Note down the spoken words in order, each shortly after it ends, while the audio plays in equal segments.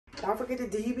Don't forget the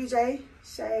DUBJ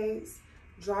shades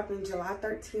dropping July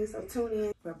 13th. So tune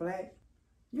in for black.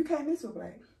 You can't miss with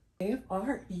black.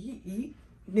 F-R-E-E,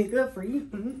 nigga free.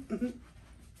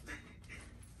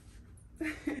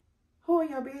 Who in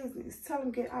your business? Tell them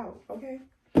get out, okay?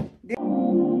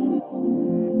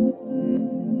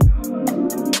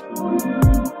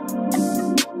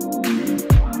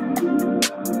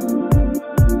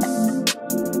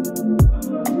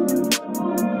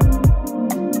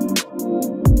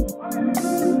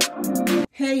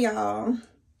 Hey y'all,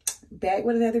 back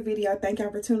with another video. Thank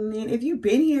y'all for tuning in. If you've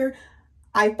been here,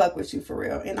 I fuck with you for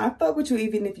real, and I fuck with you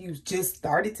even if you just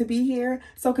started to be here.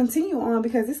 So continue on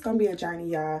because it's gonna be a journey,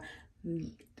 y'all.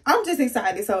 I'm just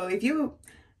excited. So if you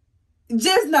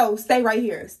just know, stay right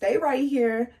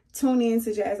here, tune in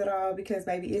to Jazz It All because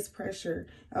baby, it's pressure.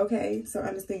 Okay, so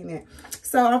understand that.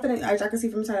 So I'm finna, as y'all can see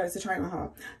from the title, it's a try on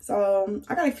haul. So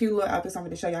I got a few little outfits I'm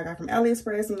gonna show y'all. I got from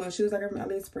AliExpress, some little shoes I got from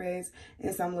AliExpress,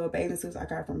 and some little bathing suits I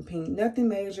got from Pink. Nothing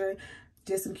major,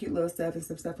 just some cute little stuff and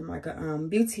some stuff from like a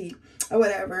beauty or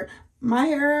whatever. My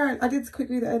hair, I did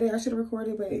quickly the other day. I should have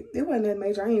recorded, but it wasn't that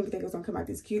major. I didn't even think it was gonna come out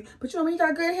this cute. But you know, when you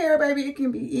got good hair, baby, it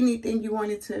can be anything you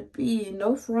want it to be.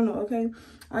 No frontal, okay?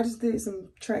 I just did some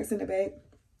tracks in the back.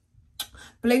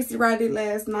 Playsuit ride it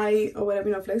last night or whatever.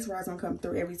 You know, Playsuit rides don't come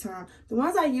through every time. The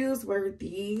ones I used were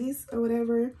these or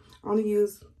whatever. I only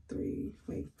used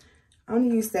I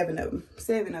only used 7 of them.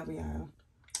 7 of them, y'all.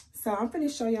 So I'm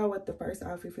finna show y'all what the first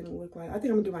outfit finna look like. I think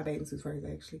I'm gonna do my bathing suits first,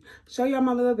 actually. Show y'all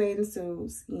my little bathing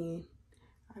suits, and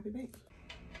I'll be back.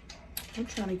 I'm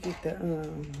trying to get the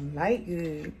light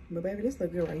good, but baby, this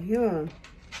look good right here.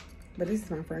 But this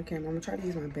is my front camera. I'm gonna try to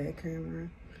use my back camera.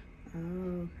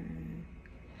 Okay.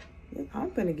 Yeah, I'm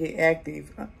finna get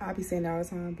active. I'll be saying that all the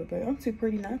time, but baby, I'm too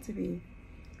pretty not to be.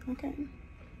 Okay.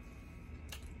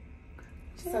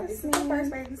 So this is my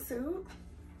first bathing suit.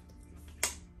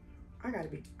 I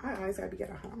always gotta be at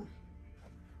home.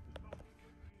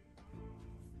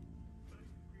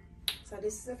 So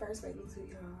this is the first bathing suit,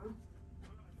 y'all.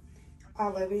 I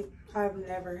love it. I've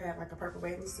never had like a purple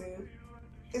bathing suit.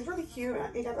 It's really cute.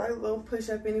 It got like a little push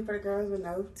up in it for the girls with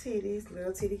no titties,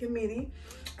 little titty committee.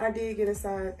 I did get a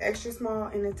size extra small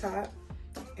in the top,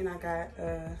 and I got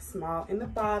a small in the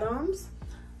bottoms.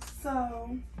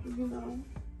 So, you know,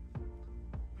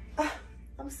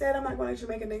 I'm sad I'm not going to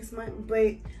Jamaica next month,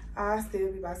 but I'll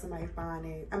still be by somebody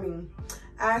fine.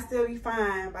 I'll still be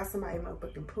fine by somebody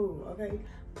motherfucking pool, okay?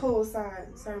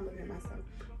 Poolside. Sorry, I'm looking at myself.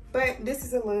 But this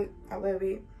is a look. I love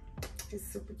it. It's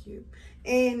super cute.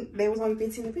 And they was only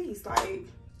 15 a piece. Like,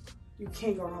 you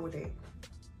can't go wrong with that.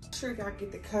 Sure, y'all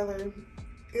get the color.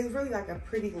 It's really like a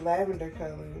pretty lavender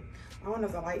color. I don't know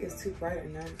if the light is too bright or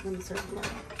not. Let me turn the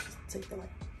light. Just take the light.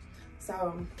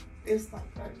 So, it's like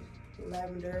a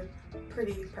lavender,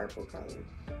 pretty purple color.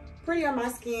 Pretty on my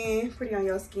skin, pretty on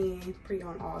your skin, pretty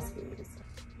on all skins.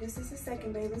 This is the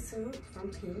second bathing suit from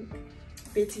Pink,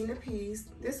 15 a piece.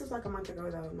 This was like a month ago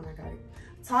though when I got it.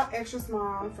 Top extra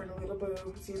small for the little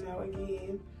boobs, you know,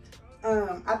 again.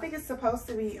 I think it's supposed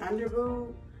to be under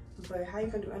boob, but how you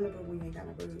gonna do under boob when you ain't got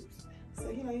no boobs? So,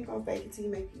 you know, you're gonna fake it till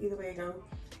you make it, either way it go.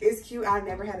 It's cute. I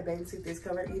never had a bathing suit this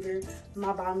color either.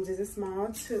 My bottoms is a small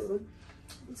too.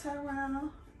 Turn around.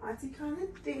 Auntie kind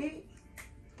of thick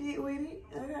with it.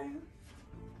 Okay.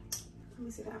 Let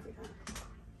me see the outfit on.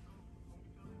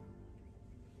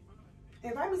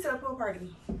 Invite me to the pool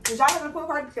party. Cause y'all having a pool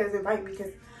party, because invite me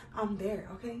because I'm there,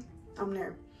 okay? I'm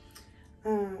there.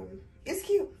 It's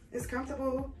cute. It's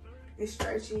comfortable. It's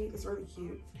stretchy. It's really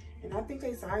cute. And I think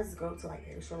they sizes go to like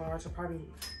extra large or probably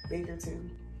bigger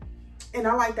too. And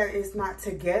I like that it's not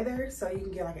together, so you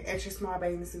can get like an extra small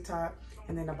bathing suit top,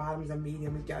 and then the bottom's a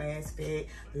medium if your ass fit,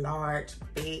 large,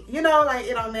 big. You know, like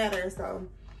it don't matter. So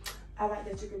I like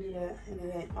that you can do that, and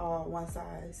it ain't all one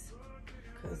size,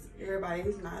 because everybody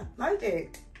is not like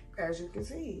that, as you can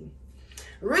see.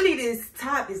 Really, this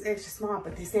top is extra small,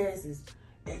 but this ass is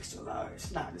extra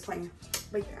large. Nah, just playing.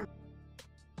 But yeah.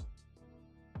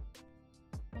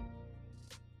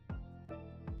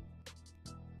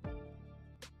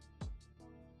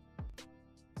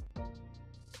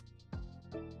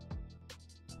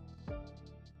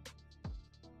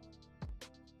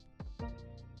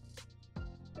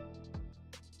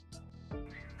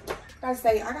 I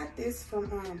say I got this from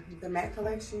the Matte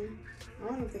collection. I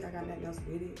don't even think I got nothing else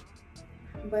with it,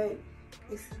 but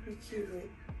it's super cute with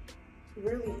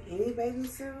really any bathing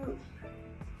suit.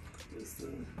 Let me see.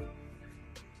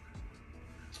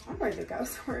 I'm ready to go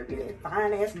somewhere. Be that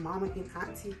fine ass mama and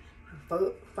auntie,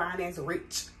 fine ass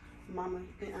rich mama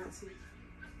and auntie.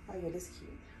 Oh yeah, this is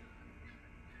cute.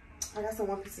 I got some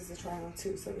one pieces to try on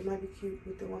too, so it might be cute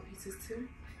with the one pieces too.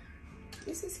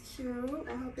 This is cute.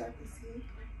 I hope y'all can see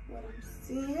what I'm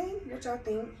seeing. What y'all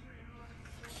think?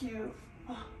 Cute.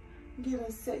 Oh,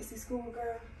 getting sexy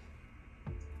schoolgirl.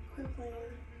 Quit playing.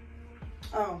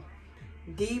 Oh,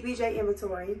 DBJ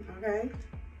inventory. Okay.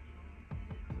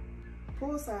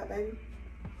 Poolside, baby.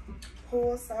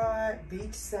 Poolside,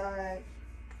 beachside,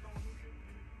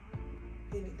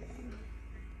 anything.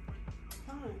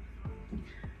 Fine.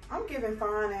 I'm giving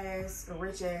fine ass,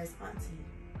 rich ass auntie.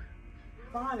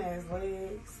 Fine ass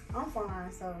legs. I'm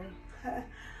fine, so.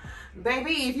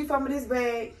 Baby, if you fuck with this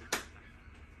bag,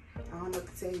 I don't know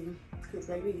what to tell you. Because,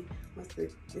 baby, once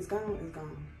it's gone, it's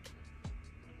gone.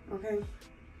 Okay?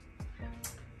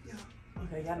 Yeah.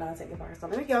 Okay, y'all know I take it first. So,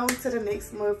 let me go to the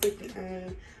next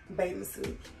motherfucking bathing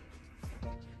suit.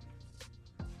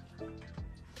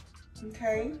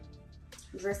 Okay.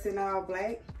 Dressed in all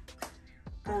black.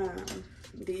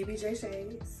 DBJ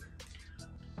shades.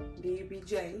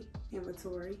 DBJ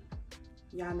inventory.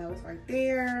 Y'all know it's right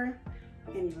there.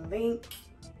 And the link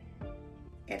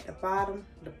at the bottom,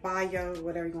 the bio,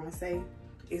 whatever you want to say,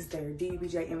 is there.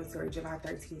 DBJ inventory, July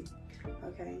 13th.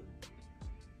 Okay.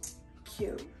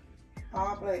 Cute.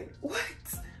 All black. What?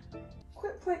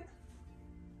 Quit playing.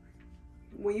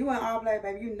 When you in all black,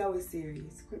 baby, you know it's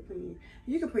serious. Quit playing.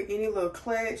 You can put any little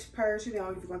clutch, purse, you know,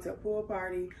 if you're going to a pool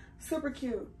party. Super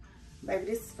cute. Baby,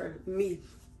 this is for me.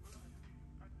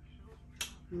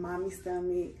 Mommy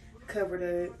stomach,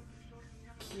 covered up,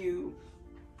 cute,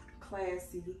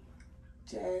 classy,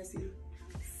 jazzy,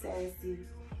 sassy.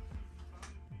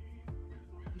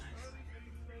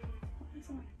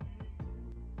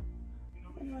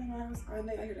 I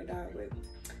think I hear the dog, but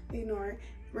ignore it.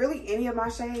 Really, any of my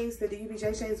shades, the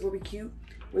DBJ shades, will be cute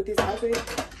with this outfit.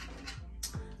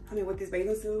 I mean, with this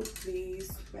bathing suit,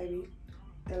 these, baby,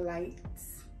 the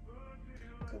lights,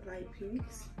 the light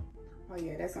pinks. Oh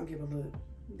yeah, that's gonna give a look.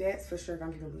 That's for sure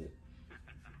gonna give a look.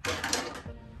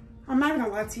 I'm not gonna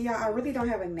lie to y'all, I really don't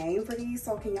have a name for these,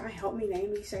 so can y'all help me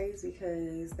name these shades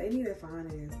because they need a fine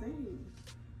ass name.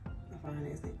 A fine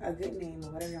ass name, a good name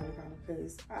or whatever y'all wanna call them,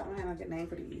 because I don't have a good name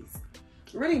for these.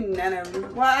 Really none of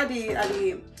them. Well, I did. I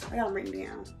got them written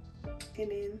down.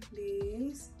 And then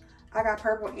these. I got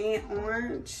purple and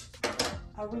orange.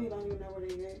 I really don't even know what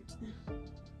it is.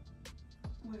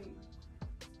 Wait.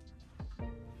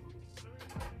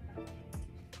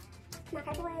 My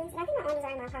purple ones. And I think my oranges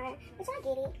are in my car. But y'all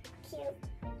get it. Cute.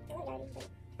 They look dirty, but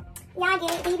y'all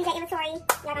get it. DBJ inventory.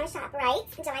 Y'all gonna shop, right?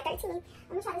 July 13th. I'm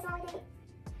gonna try this one with it.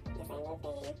 The same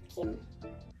little thing. Cute.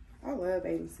 I love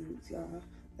bathing suits, y'all.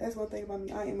 That's one thing about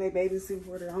me. I am a bathing suit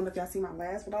hoarder. I don't know if y'all see my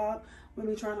last vlog with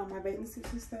me trying on my bathing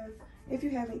suits and stuff. If you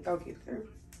haven't, go get her.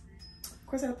 Of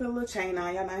course, I put a little chain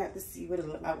on. Y'all might have to see what it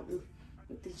look like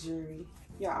with the jewelry.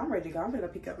 Y'all, I'm ready to go. I'm gonna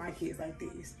pick up my kids like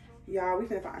this. Y'all, we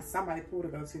finna find somebody cool to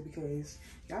go to because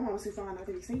y'all mama too fine not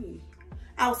to be seen.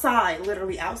 Outside,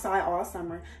 literally outside all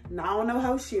summer. Not on no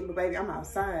hoe shit, but baby, I'm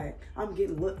outside. I'm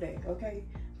getting looked at, okay?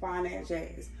 Fine ass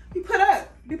jazz. Be put up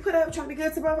trying to be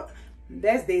good to Bubba.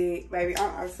 That's dead, baby.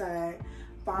 I'm outside.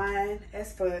 Fine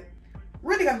as fuck.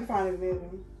 Really gotta be fine as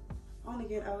living. Only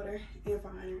get older and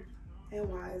finer and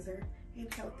wiser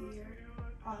and healthier.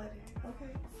 All of that,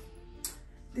 okay?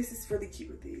 This is really cute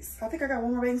with these. I think I got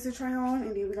one more bathing suit to try on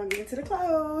and then we're gonna get into the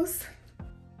clothes.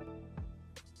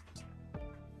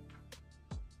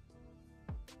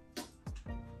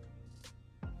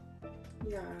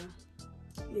 Yeah,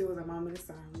 it was a moment of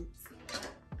silence.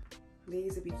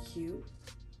 These would be cute.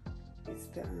 It's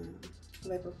the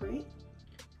leopard print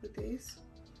with this.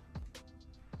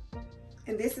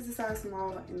 And this is a size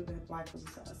small and the black was a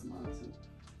size small too.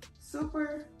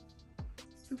 Super,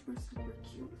 super, super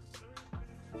cute.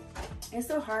 It's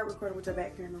so hard recording with your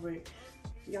back camera, but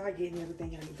y'all getting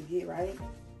everything I need to get, right?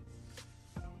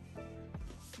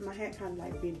 My hat kind of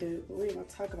like been done, but we ain't gonna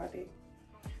talk about that.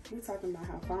 We're talking about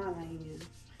how fine I am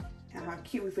and how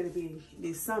cute we finna be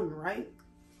this summer, right?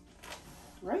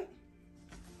 Right?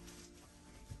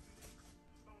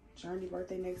 Journey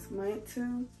birthday next month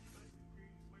too.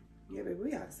 Yeah, baby,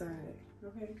 we outside,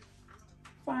 okay?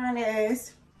 Fine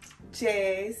ass,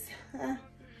 jazz.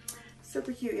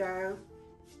 Super cute, y'all.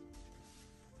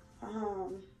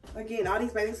 Again, all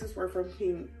these bathing suits were from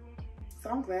Pink.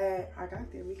 So I'm glad I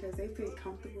got them because they fit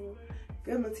comfortable.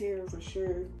 Good material for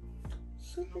sure.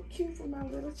 Super cute for my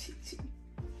little Chic.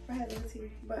 If I had a little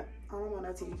teeth, but I don't want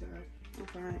no teeth, y'all. I'm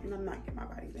fine, and I'm not getting my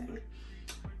body done.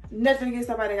 Nothing against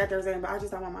nobody that got theirs done, but I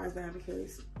just don't want mine done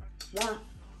because why?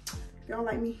 If you don't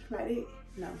like me like that,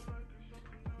 no.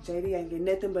 JD ain't get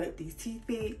nothing but these teeth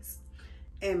fix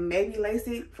and maybe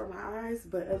LASIK for my eyes,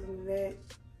 but other than that,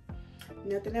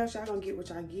 nothing else. Y'all gonna get what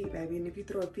y'all get, baby. And if you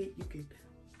throw a peek, you can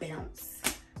bounce.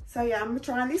 So yeah, I'm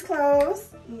trying these clothes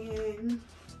and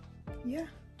yeah.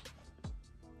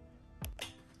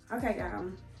 Okay, y'all.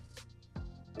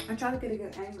 I'm trying to get a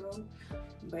good angle,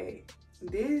 but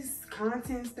this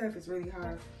content stuff is really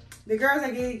hard. The girls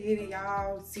that get it,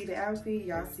 y'all see the outfit,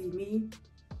 y'all see me.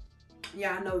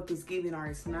 Y'all know if it's giving or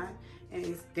it's not, and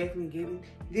it's definitely giving.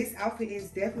 This outfit is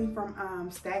definitely from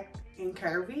Stacked and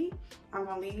Curvy. I'm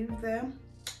gonna leave the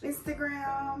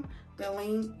Instagram, the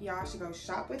link. Y'all should go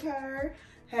shop with her.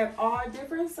 Have all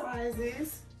different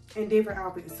sizes and different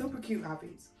outfits, super cute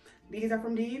outfits. These are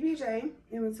from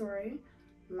DUBJINVENTORY,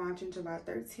 launching July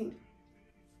 13th.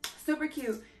 Super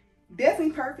cute,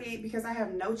 definitely perfect because I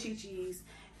have no chi-chis.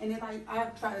 And then like I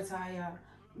try to tie y'all,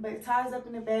 but it ties up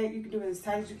in the back. You can do it as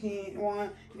tight as you can.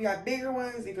 If you got bigger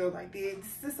ones, it goes like this. This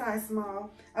is the size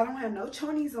small. I don't have no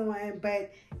chonies on,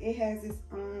 but it has its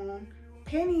own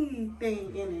penny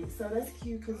thing in it. So that's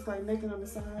cute because it's like nothing on the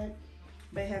side,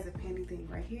 but it has a penny thing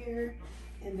right here,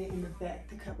 and then in the back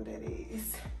to cover that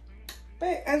is.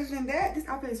 But other than that, this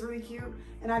outfit is really cute,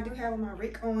 and I do have on my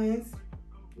Rick Owens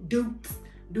dupes,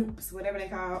 whatever they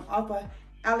call them, off of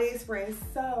AliExpress.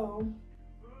 So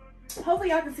hopefully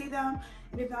y'all can see them,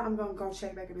 and if not, I'm gonna go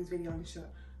check back in this video and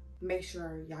make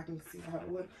sure y'all can see how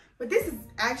it look. But this is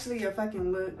actually a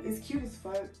fucking look. It's cute as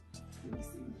fuck. Let me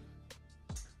see.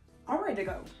 I'm ready to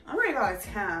go. I'm ready to go out of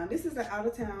town. This is an out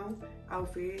of town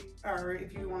outfit, or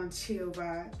if you want to chill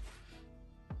vibe.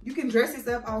 You can dress this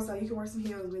up also. You can wear some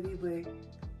heels with it, but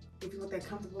if you want that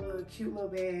comfortable little cute little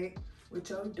bag with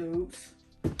your dupes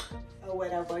or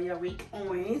whatever, your Rick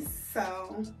Owens.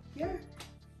 So yeah,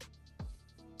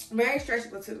 very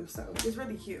stretchable too. So it's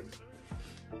really cute.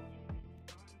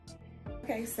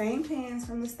 Okay, same pants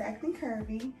from the Stacked and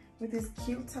Curvy with this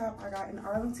cute top I got in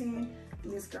Arlington in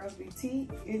this girl's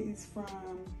boutique. It is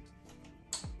from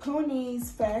Pony's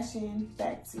Fashion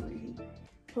Factory.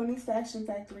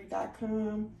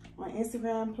 Pony'sFashionFactory.com, on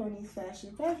Instagram, Pony's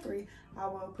Fashion Factory. I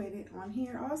will put it on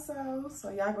here also, so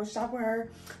y'all go shop with her.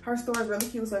 Her store is really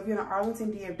cute, so if you're in the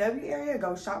Arlington DFW area,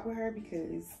 go shop with her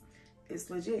because it's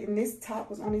legit. And this top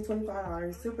was only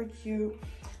 $25. Super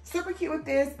cute with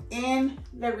this and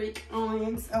the Rick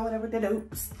Owens or whatever, the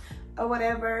dupes or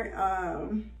whatever.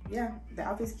 Yeah, the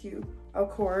outfit's cute, of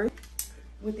course,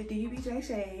 with the DUBJ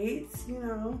shades. You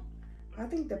know, I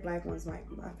think the black ones might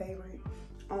be my favorite,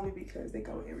 only because they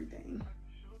go with everything.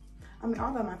 I mean, all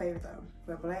of them my favorite though,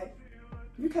 but black,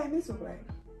 you can't miss with black.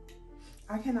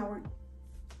 I cannot wear,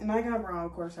 and I got brown,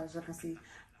 of course, as you can see.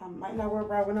 I might not wear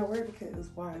brown when I wear it because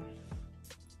why?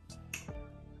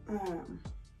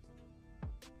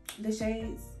 The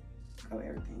shades go with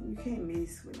everything. You can't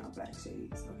miss with no black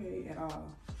shades, okay, at all.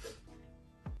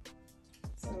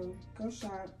 So go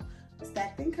shop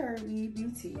Stacked and Curvy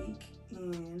Boutique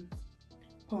and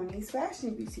Pony's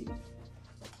Fashion Boutique.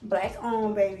 Black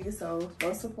owned, baby, so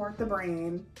go support the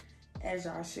brand as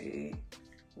y'all should.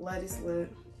 Love this look.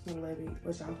 I love it.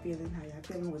 What y'all feeling? How y'all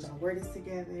feeling? Would y'all wear this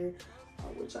together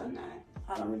or would y'all not?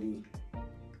 I'm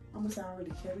gonna say I don't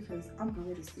really care because I'm gonna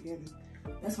wear this together.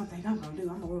 That's one thing I'm gonna do.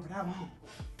 I'm gonna wear what I want.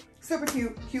 Super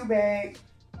cute bag.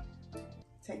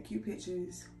 Take cute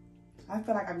pictures. I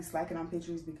feel like I be slacking on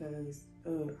pictures because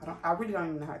I really don't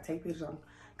even know how to take pictures. I'm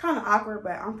kind of awkward,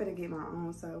 but I'm finna get my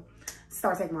own, so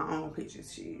start taking my own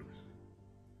pictures, shit.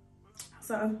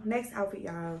 So next outfit,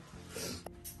 y'all.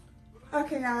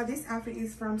 Okay, y'all, this outfit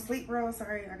is from Sleep Roll.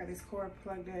 Sorry, I got this cord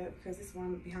plugged up because this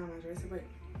one behind my dresser, but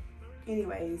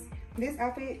anyways, this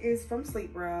outfit is from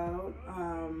Sleep Roll.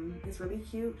 It's really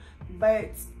cute, but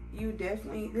you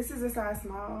definitely, this is a size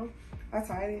small. I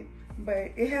tied it,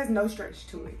 but it has no stretch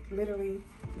to it. Literally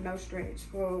no stretch.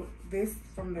 Well, this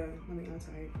from the, let me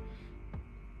untie it.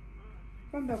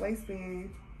 From the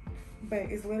waistband, but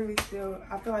it's literally still,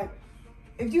 I feel like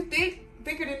if you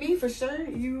thicker than me, for sure,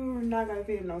 you're not gonna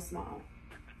fit in no small.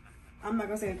 I'm not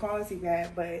gonna say the quality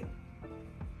bad, but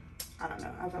I don't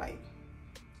know. I feel like,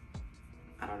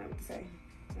 I don't know what to say.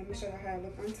 Let me show you how I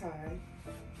look untied.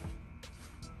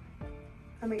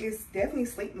 I mean, it's definitely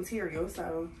sleep material,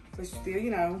 so, but still,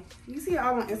 you know, you see it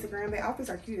all on Instagram. The outfits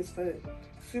are cute as fuck.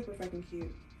 Super fucking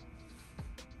cute.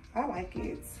 I like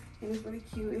it. And it's really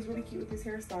cute. It's really cute with this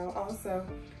hairstyle also.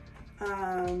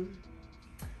 I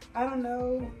don't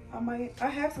know. I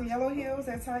have some yellow heels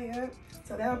that tie up,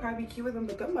 so that'll probably be cute with them,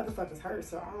 but them motherfuckers hurt,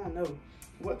 so I don't know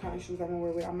what kind of shoes I'm gonna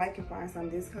wear with. I might can find some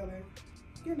this color.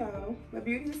 You know, the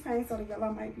beauty is pain, so the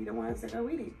yellow might be the ones that go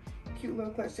with it. Cute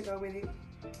little clutch to go with it,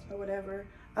 or whatever.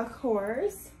 Of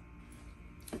course,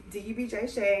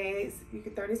 DUBJ shades. You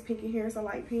can throw this pink in here, it's a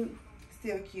light pink.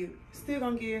 Still cute. Still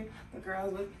gonna give the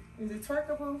girls look. Is it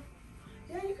twerkable?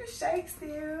 Yeah, you can shake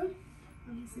still.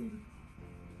 Let me see.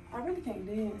 I really can't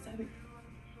dance.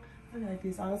 I like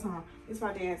this all the time. It's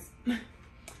my dance.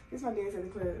 It's my dance at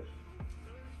the club.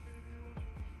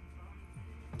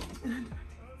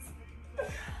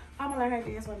 I'm gonna learn how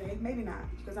to dance one day. Maybe not,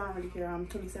 because I don't really care. I'm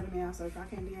 27 now, so if I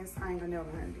can't dance, I ain't gonna never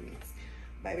learn how to dance.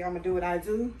 Baby, I'm gonna do what I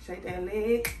do. Shake that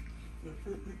leg.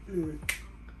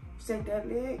 Shake that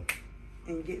leg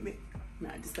and get me.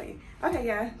 Nah, just saying. Okay,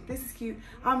 yeah, this is cute.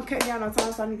 I'm cutting down on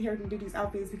time, so I need to hurry to do these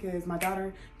outfits because my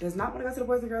daughter does not want to go to the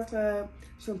Boys and Girls Club.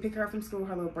 She'll pick her up from school,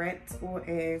 her little brat spoiled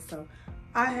ass. So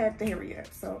I have to hurry up.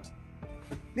 So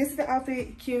this is the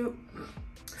outfit, cute,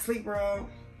 sleep robe.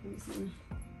 Let me see.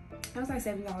 It was like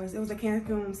 $70. It was a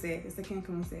Cancun set. It's a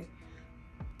Cancun set.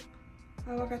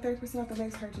 Oh, I got 30% off the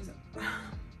next purchase.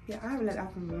 Yeah, I haven't let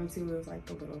out from one too. It was like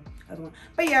the little other one.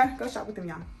 But yeah, go shop with them,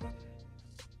 y'all.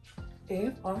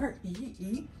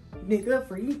 F-R-E-E, nigga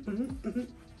free.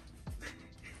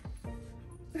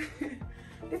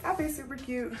 This outfit is super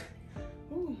cute.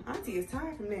 Ooh, Auntie is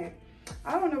tired from that.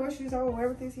 I don't know what she's over wear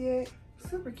with this yet.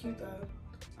 Super cute though.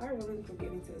 I really need to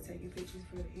get into taking pictures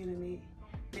for the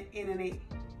internet.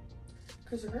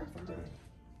 Cause your girl fine.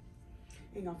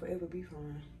 Ain't gonna forever be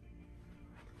fine.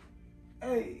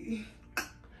 Hey,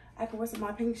 I can wear some of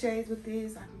my pink shades with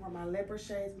this. I can wear my leopard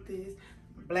shades with this.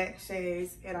 Black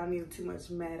shades, and I don't need too much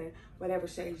matter. Whatever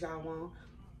shades y'all want.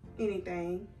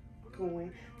 Anything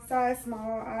going. Size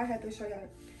small. I had to show y'all,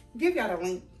 give y'all the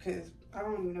link because I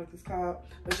don't even know what this called.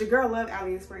 But your girl loved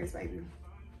AliExpress, baby.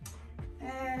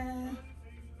 And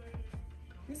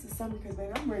this is something because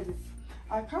baby, I'm ready.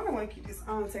 I kind of want to keep this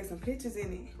on and take some pictures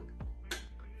in it.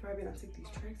 Probably not take these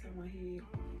tracks out my head.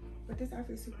 But this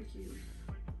outfit is super cute.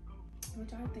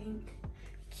 What y'all think?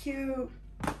 Cute.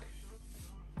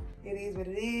 It is what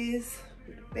it is.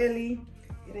 With the belly.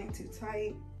 It ain't too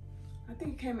tight. I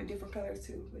think it came in different colors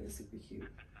too, but it's super cute.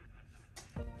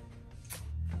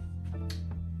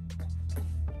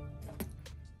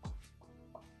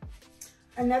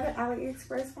 Another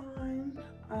AliExpress find.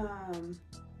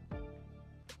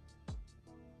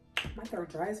 My throat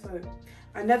dry as fuck.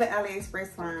 Another AliExpress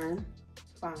find.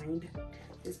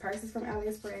 This purse is from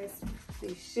AliExpress.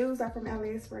 These shoes are from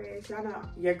AliExpress. Y'all know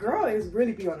your girl is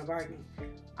really be on a bargain.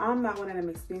 I'm not one of them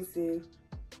expensive,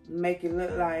 make it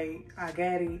look like I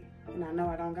got it and I know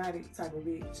I don't got it type of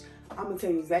bitch. I'm gonna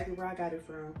tell you exactly where I got it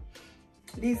from.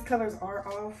 These colors are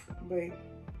off, but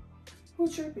who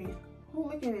tripping?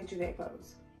 Who looking at you that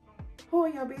close? Who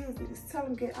in your business? Tell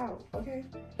them get out, okay?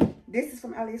 This is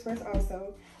from AliExpress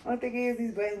also. Only thing is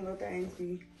these button little things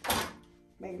be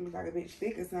making me look like a bitch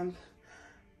thick or something.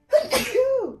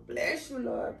 Bless you,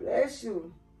 Lord, bless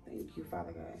you. Thank you,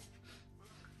 Father God.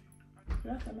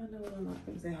 Last time I know what I'm not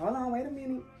gonna say. Hold on, wait a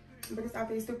minute. But this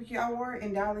outfit is super cute. I wore it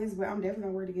in Dallas, but I'm definitely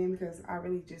gonna wear it again because I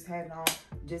really just had it on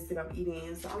just to go eat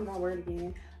in. So I'm gonna wear it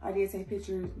again. I did take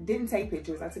pictures. Didn't take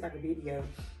pictures. I took like a video,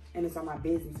 and it's on my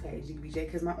business page, DUBJ,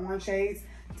 because my orange shades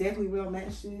definitely will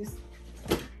match this.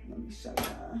 Let me show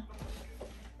y'all.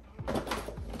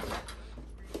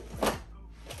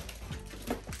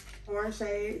 Orange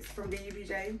shades from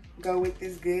DUBJ go with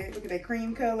this good. Look at that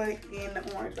cream color and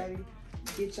the orange, baby.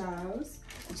 Get y'all's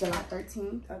July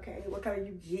 13th. Okay, what color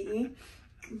you getting?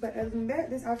 But other than that,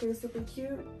 this outfit is super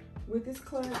cute with this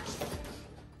clutch.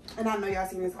 And I know y'all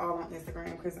seen this all on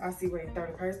Instagram because I see where they throw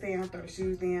the purse down, throw the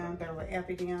shoes down, throw the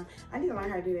outfit down. I need to learn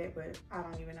how to do that, but I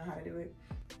don't even know how to do it.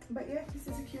 But yeah, this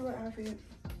is a cute little outfit.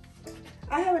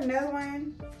 I have another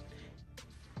one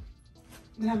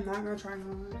that I'm not gonna try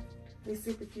on. It's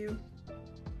super cute.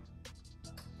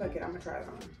 Fuck it, I'm gonna try it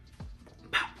on.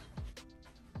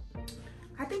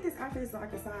 I think this outfit is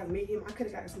like a size medium. I could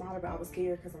have got it smaller, but I was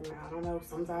scared because I'm like, I don't know.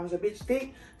 Sometimes your bitch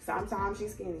thick, sometimes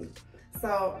she's skinny.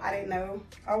 So I didn't know.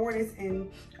 I wore this in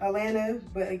Atlanta,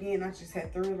 but again, I just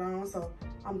had threw it on. So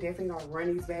I'm definitely gonna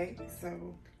run these back.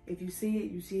 So if you see it,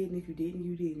 you see it. And if you didn't,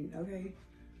 you didn't, okay?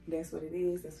 That's what it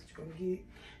is. That's what you're gonna get.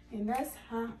 And that's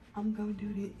how I'm gonna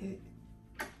do it.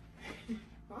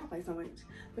 I play so much.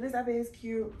 But this outfit is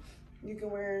cute. You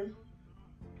can wear,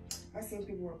 I've seen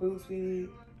people wear boots with it.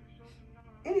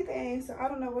 Anything. So I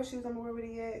don't know what shoes I'm gonna wear with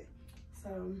it yet.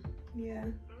 So yeah.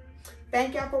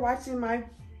 Thank y'all for watching my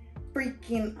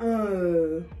freaking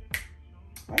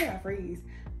why did I freeze?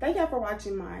 Thank y'all for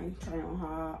watching my try on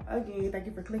haul. Again, thank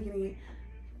you for clicking it.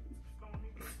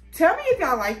 Tell me if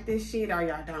y'all like this shit or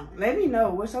y'all don't. Let me know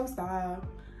what's your style.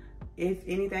 If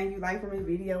anything you like from this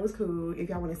video is cool. If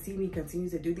y'all want to see me continue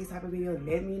to do these type of videos,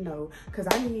 let me know. Because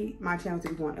I need my channel to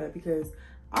be going up because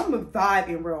I'm a vibe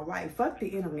in real life. Fuck the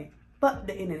internet. Fuck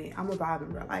the internet. I'm a vibe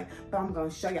in real life. But I'm going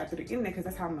to show y'all through the internet because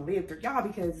that's how I'm going to live through y'all.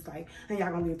 Because it's like, and y'all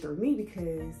going to live through me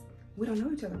because we don't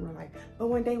know each other in real life. But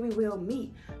one day we will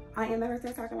meet. I am the person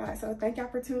that talk a lot. So thank y'all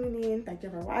for tuning in. Thank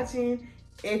y'all for watching.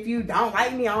 If you don't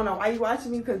like me, I don't know why you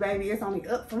watching me, because baby, it's only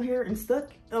up from here and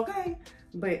stuck, okay?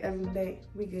 But other than that,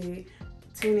 we good.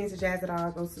 Tune in to Jazz It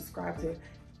All. Go subscribe to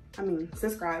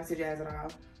Jazz It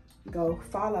All. Go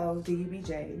follow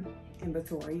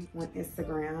DUBJINVENTORY on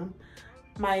Instagram.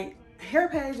 My hair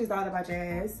page is all about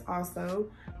jazz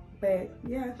also. But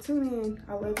yeah, tune in.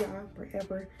 I love y'all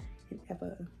forever and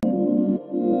ever.